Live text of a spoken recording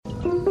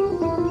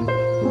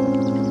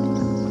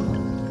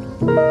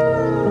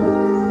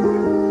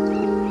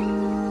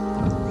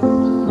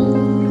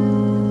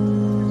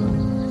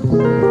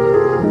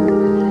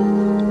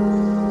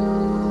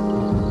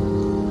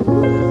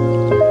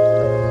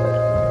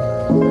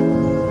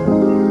Hello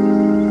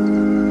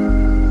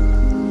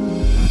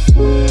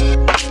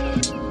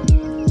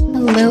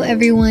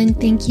everyone,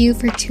 thank you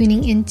for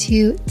tuning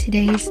into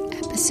today's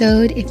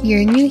episode. If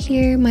you're new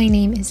here, my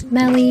name is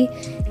Melly,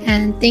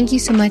 and thank you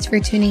so much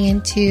for tuning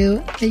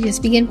into the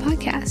Just Begin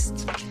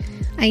podcast.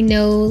 I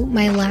know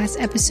my last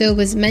episode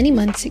was many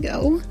months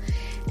ago,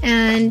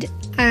 and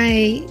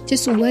I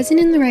just wasn't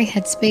in the right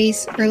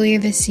headspace earlier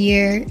this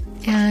year,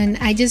 and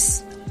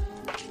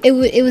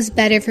it was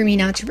better for me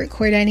not to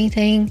record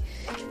anything.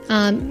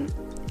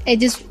 It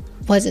just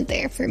wasn't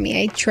there for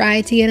me. I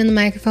tried to get on the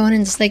microphone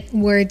and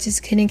words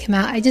just couldn't come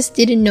out. I just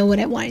didn't know what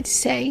I wanted to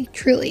say,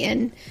 truly.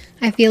 And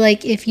I feel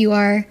like if you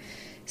are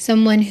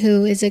someone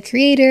who is a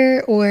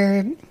creator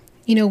or,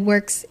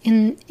 works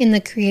in the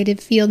creative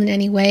field in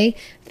any way,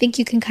 I think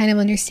you can kind of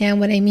understand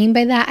what I mean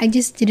by that. I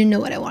just didn't know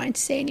what I wanted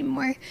to say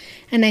anymore.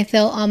 And I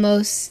felt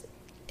almost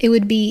it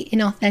would be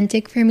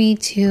inauthentic for me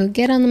to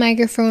get on the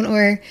microphone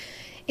or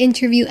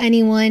interview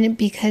anyone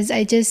because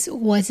I just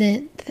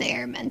wasn't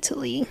there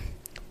mentally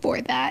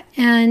for that.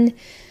 And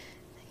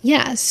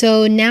yeah,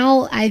 so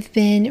now I've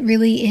been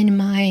really in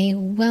my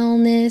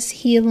wellness,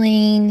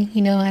 healing,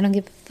 I don't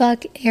give a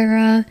fuck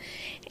era,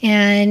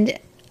 and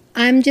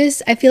I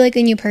feel like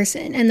a new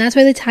person, and that's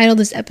why the title of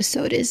this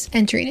episode is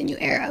Entering a New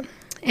Era,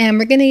 and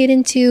we're gonna get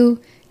into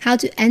how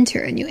to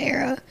enter a new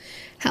era.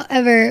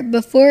 However,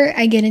 before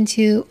I get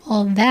into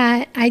all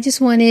that, I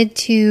just wanted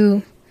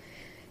to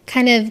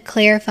kind of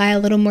clarify a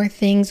little more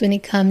things when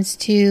it comes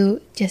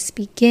to Just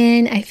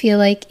Begin. I feel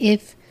like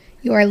if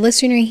you are a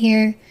listener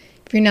here,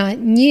 if you're not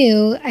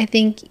new, I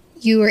think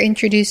you were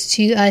introduced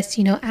to us,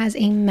 as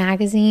a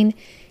magazine,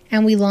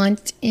 and we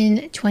launched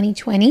in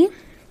 2020.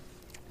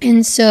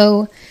 And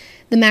so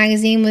the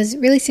magazine was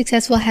really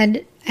successful.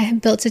 I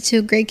had built such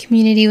a great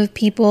community with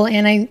people,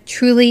 and I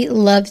truly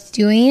loved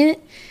doing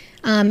it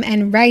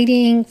and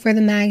writing for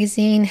the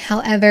magazine.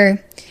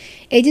 However,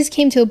 it just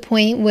came to a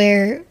point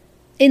where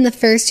in the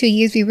first 2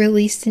 years, we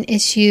released an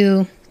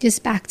issue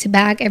just back to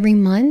back every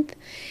month.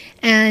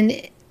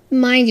 And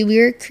mind you, we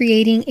were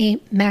creating a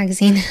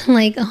magazine,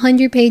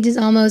 100 pages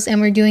almost, and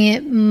we're doing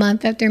it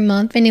month after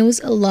month, and it was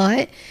a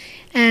lot.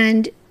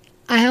 And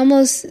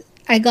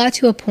I got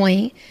to a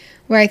point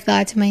where I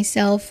thought to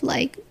myself,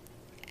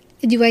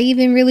 do I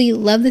even really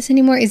love this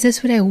anymore? Is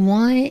this what I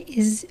want?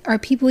 Are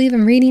people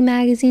even reading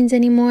magazines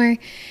anymore?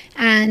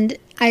 And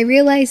I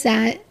realized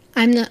that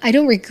I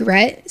don't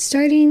regret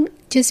starting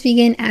Just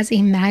Begin as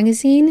a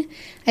magazine.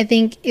 I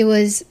think it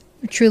was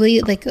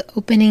truly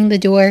opening the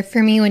door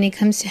for me when it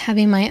comes to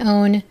having my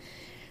own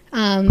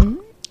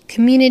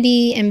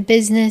community and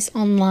business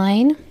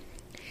online,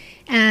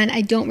 and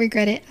I don't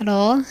regret it at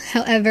all.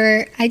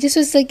 However, I just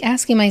was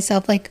asking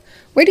myself,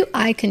 where do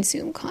I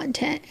consume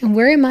content, and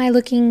where am I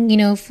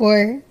looking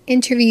for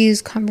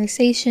interviews,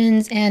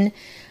 conversations? And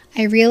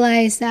I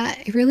realized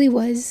that it really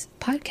was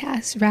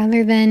podcasts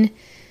rather than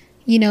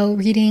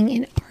reading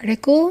an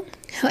article.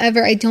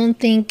 However, I don't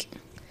think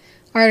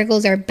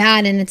articles are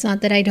bad, and it's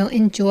not that I don't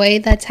enjoy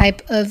that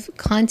type of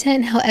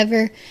content.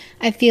 However,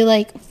 I feel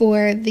like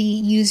for the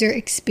user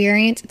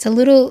experience,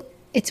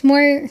 it's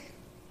more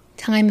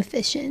time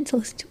efficient to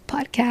listen to a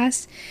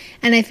podcast,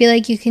 and I feel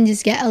like you can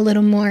just get a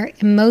little more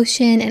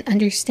emotion and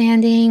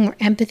understanding or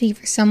empathy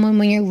for someone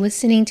when you're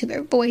listening to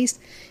their voice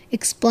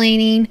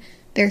explaining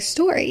their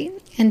story.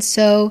 And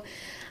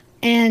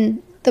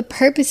the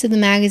purpose of the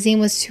magazine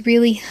was to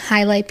really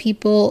highlight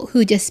people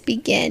who just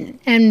begin,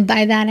 and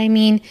by that I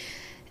mean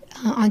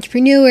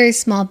entrepreneurs,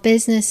 small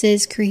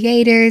businesses,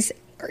 creators,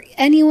 or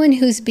anyone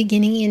who's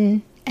beginning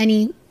in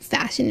any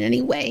fashion, in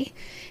any way.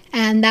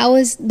 And that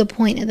was the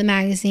point of the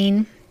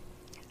magazine.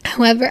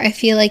 However, I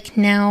feel like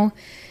now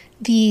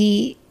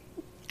the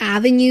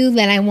avenue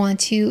that I want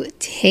to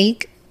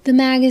take the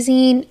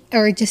magazine,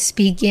 or Just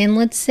Begin,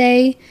 let's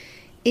say,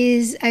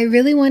 is I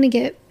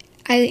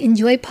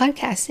enjoy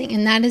podcasting,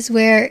 and that is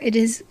where it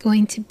is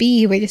going to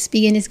be, where Just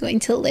Begin is going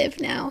to live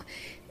now,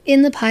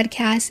 in the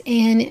podcast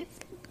and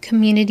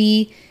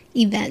community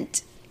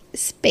event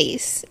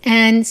space,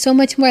 and so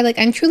much more.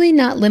 I'm truly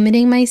not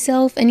limiting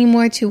myself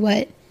anymore to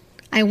what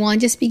I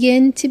want Just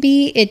Begin to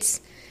be.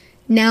 It's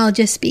now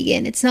Just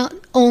Begin. It's not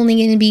only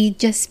going to be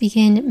Just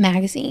Begin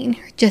magazine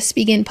or Just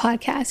Begin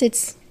podcast.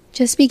 It's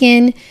Just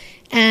Begin,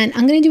 and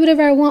I'm going to do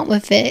whatever I want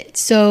with it.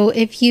 So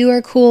if you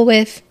are cool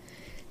with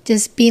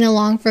just being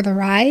along for the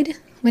ride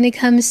when it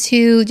comes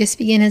to Just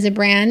Begin as a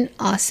brand,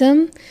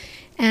 awesome.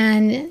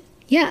 And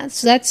yeah,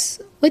 so that's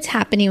what's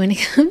happening when it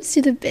comes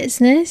to the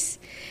business.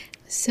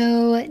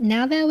 So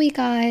now that we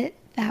got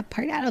that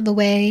part out of the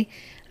way,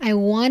 I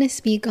want to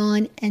speak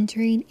on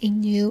entering a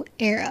new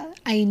era.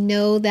 I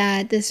know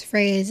that this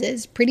phrase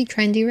is pretty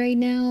trendy right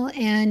now,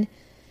 and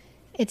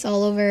it's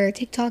all over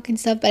TikTok and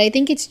stuff, but I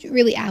think it's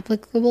really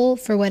applicable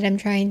for what I'm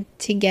trying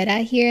to get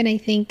at here. And I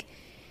think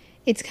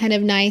it's kind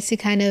of nice to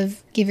kind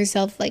of give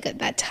yourself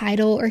that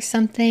title or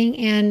something.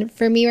 And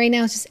for me right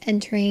now, it's just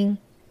entering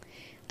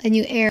a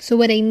new era. So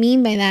what I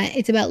mean by that,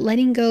 it's about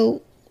letting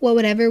go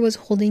whatever was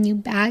holding you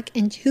back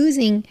and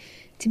choosing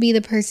to be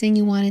the person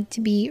you wanted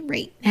to be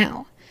right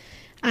now.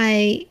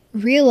 I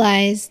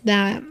realized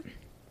that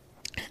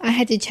I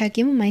had to check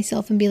in with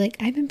myself and be like,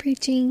 I've been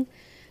preaching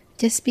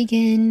Just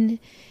Begin,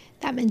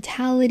 that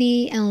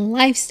mentality and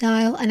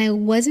lifestyle, and I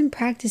wasn't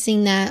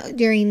practicing that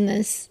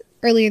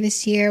earlier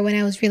this year when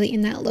I was really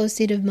in that low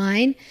state of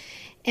mind.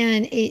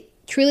 And it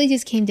truly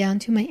just came down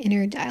to my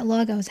inner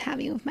dialogue I was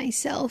having with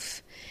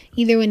myself.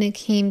 Either when it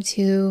came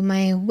to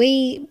my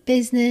weight,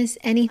 business,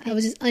 anything, I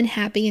was just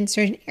unhappy in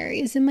certain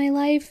areas in my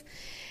life.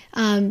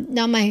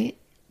 Not my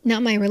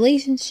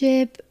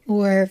relationship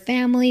or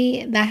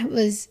family. That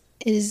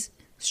is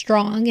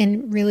strong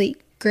and really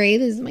great.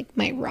 Those are like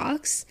my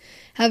rocks.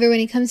 However, when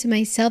it comes to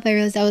myself, I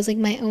realized I was like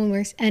my own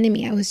worst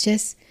enemy. I was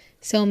just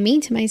so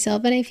mean to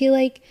myself. And I feel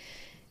like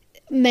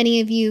many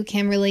of you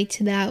can relate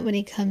to that when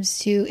it comes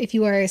to if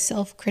you are a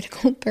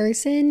self-critical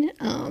person,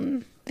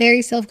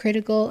 very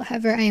self-critical.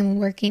 However, I am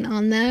working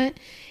on that.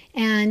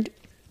 And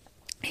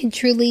it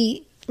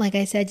truly, like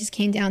I said, just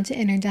came down to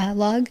inner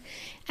dialogue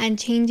and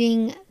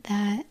changing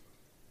that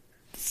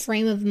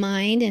frame of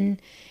mind and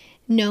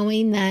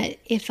knowing that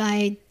if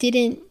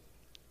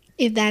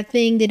that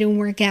thing didn't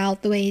work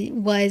out the way it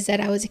was that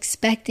I was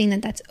expecting,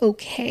 that's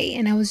okay.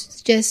 And I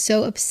was just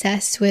so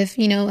obsessed with,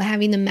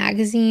 having the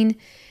magazine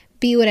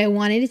be what I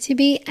wanted it to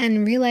be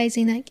and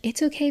realizing that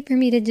it's okay for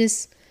me to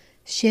just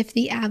shift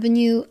the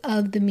avenue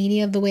of the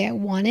media of the way I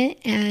want it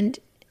and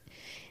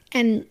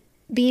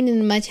being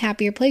in a much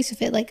happier place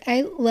with it. Like,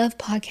 I love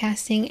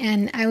podcasting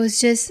and I was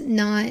just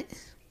not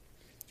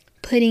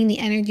putting the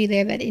energy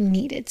there that it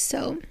needed.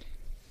 So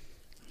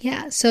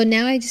yeah, so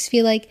now I just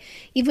feel like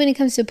even when it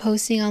comes to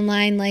posting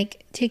online,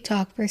 like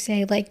TikTok per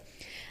se, like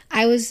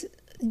I was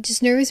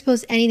just nervous to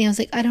post anything. I was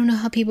like, I don't know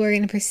how people are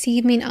going to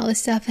perceive me and all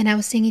this stuff. And I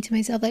was thinking to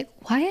myself, like,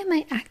 why am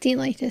I acting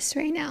like this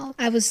right now?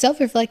 I was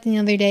self-reflecting the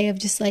other day of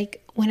just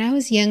like, when I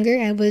was younger,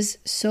 I was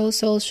so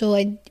social.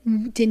 I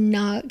did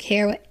not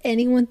care what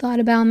anyone thought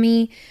about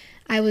me.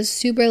 I was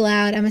super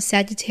loud. I'm a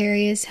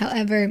Sagittarius.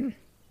 However,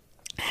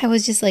 I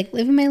was just like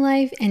living my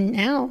life. And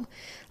now,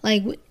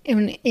 like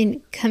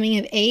in coming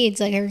of age,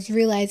 like I was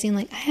realizing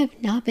like I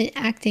have not been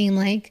acting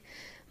like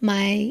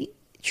my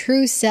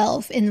true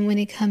self. And when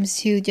it comes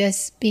to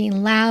just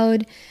being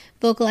loud,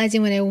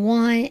 vocalizing what I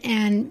want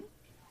and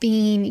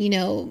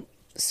being,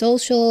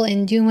 social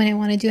and doing what I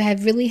want to do, I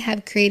really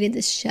have created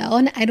this shell.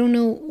 And I don't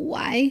know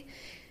why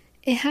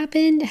it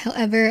happened.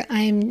 However,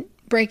 I'm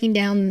breaking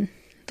down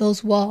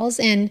those walls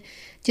and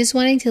just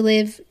wanting to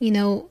live,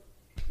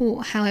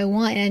 how I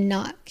want and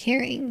not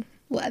caring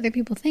what other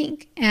people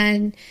think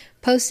and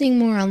posting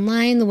more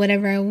online,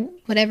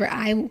 whatever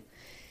I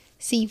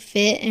see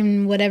fit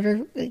and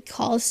whatever it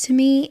calls to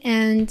me.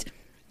 And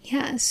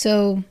yeah,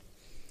 so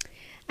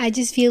I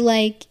just feel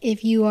like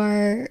if you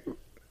are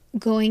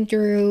going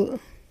through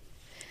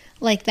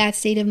like that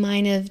state of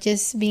mind of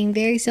just being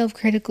very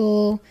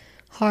self-critical,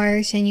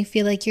 harsh, and you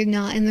feel like you're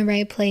not in the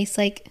right place,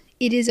 like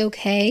it is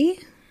okay.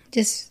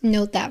 Just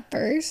note that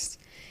first.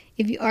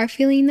 If you are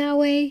feeling that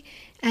way,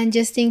 and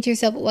just think to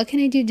yourself, what can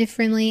I do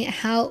differently?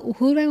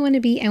 Who do I want to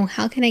be? And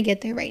how can I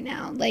get there right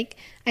now? Like,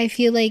 I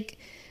feel like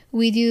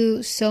we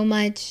do so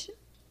much,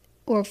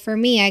 or for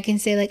me, I can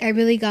say like, I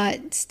really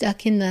got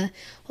stuck in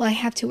I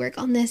have to work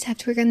on this, have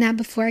to work on that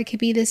before I could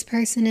be this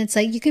person. It's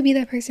like, you could be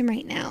that person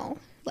right now.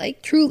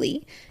 Like,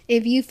 truly,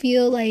 if you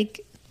feel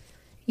like,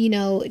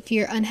 if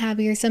you're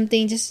unhappy or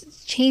something,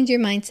 just change your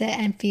mindset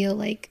and feel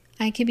like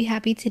I could be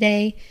happy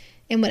today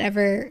and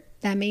whatever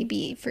that may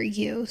be for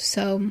you.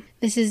 So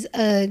this is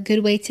a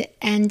good way to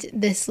end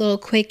this little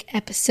quick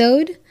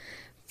episode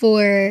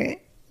for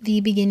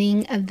the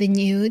beginning of the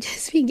new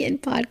Just Begin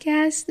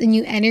podcast, the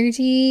new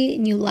energy,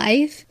 new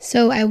life.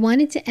 So I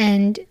wanted to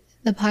end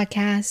the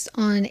podcast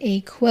on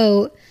a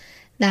quote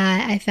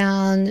that I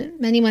found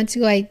many months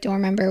ago. I don't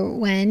remember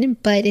when,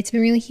 but it's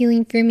been really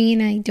healing for me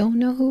and I don't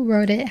know who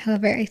wrote it.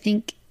 However, I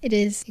think it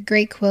is a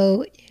great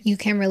quote. You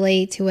can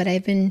relate to what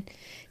I've been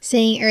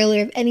saying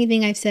earlier. If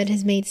anything I've said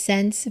has made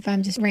sense, if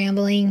I'm just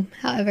rambling.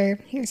 However,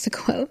 here's the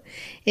quote.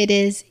 It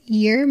is,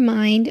 your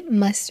mind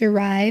must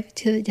arrive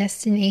to the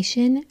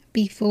destination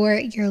before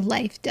your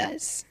life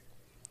does.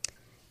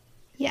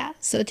 Yeah,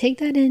 so take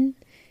that in.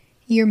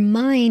 Your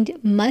mind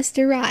must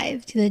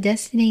arrive to the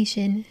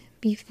destination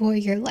before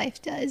your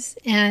life does.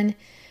 And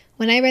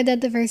when I read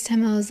that the first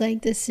time, I was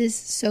like, this is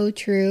so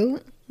true.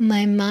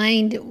 My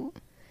mind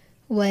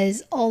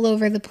was all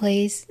over the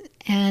place.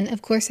 And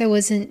of course, I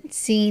wasn't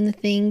seeing the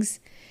things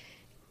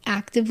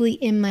actively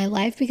in my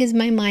life because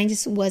my mind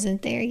just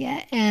wasn't there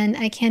yet. And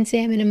I can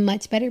say I'm in a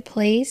much better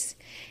place.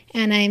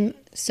 And I'm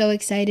so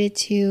excited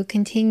to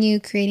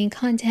continue creating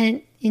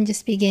content and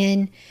Just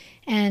Begin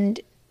and,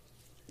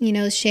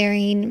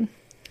 sharing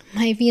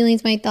my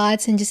feelings, my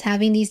thoughts, and just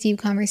having these deep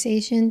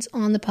conversations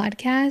on the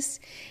podcast.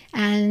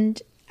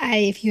 And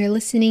if you're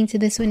listening to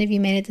this one, if you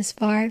made it this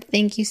far,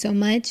 thank you so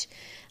much.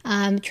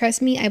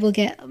 Trust me, I will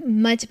get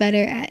much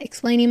better at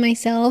explaining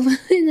myself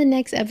in the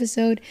next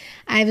episode.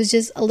 I was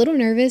just a little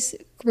nervous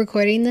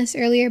recording this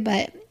earlier,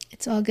 but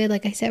it's all good.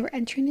 Like I said, we're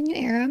entering a new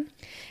era.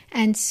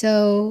 And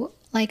so,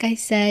 like I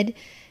said,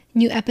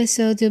 New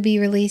episodes will be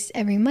released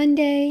every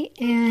Monday,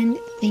 and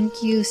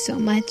thank you so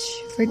much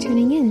for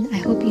tuning in. I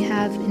hope you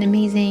have an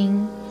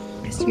amazing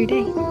rest of your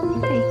day.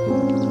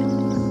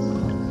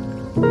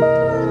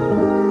 Bye.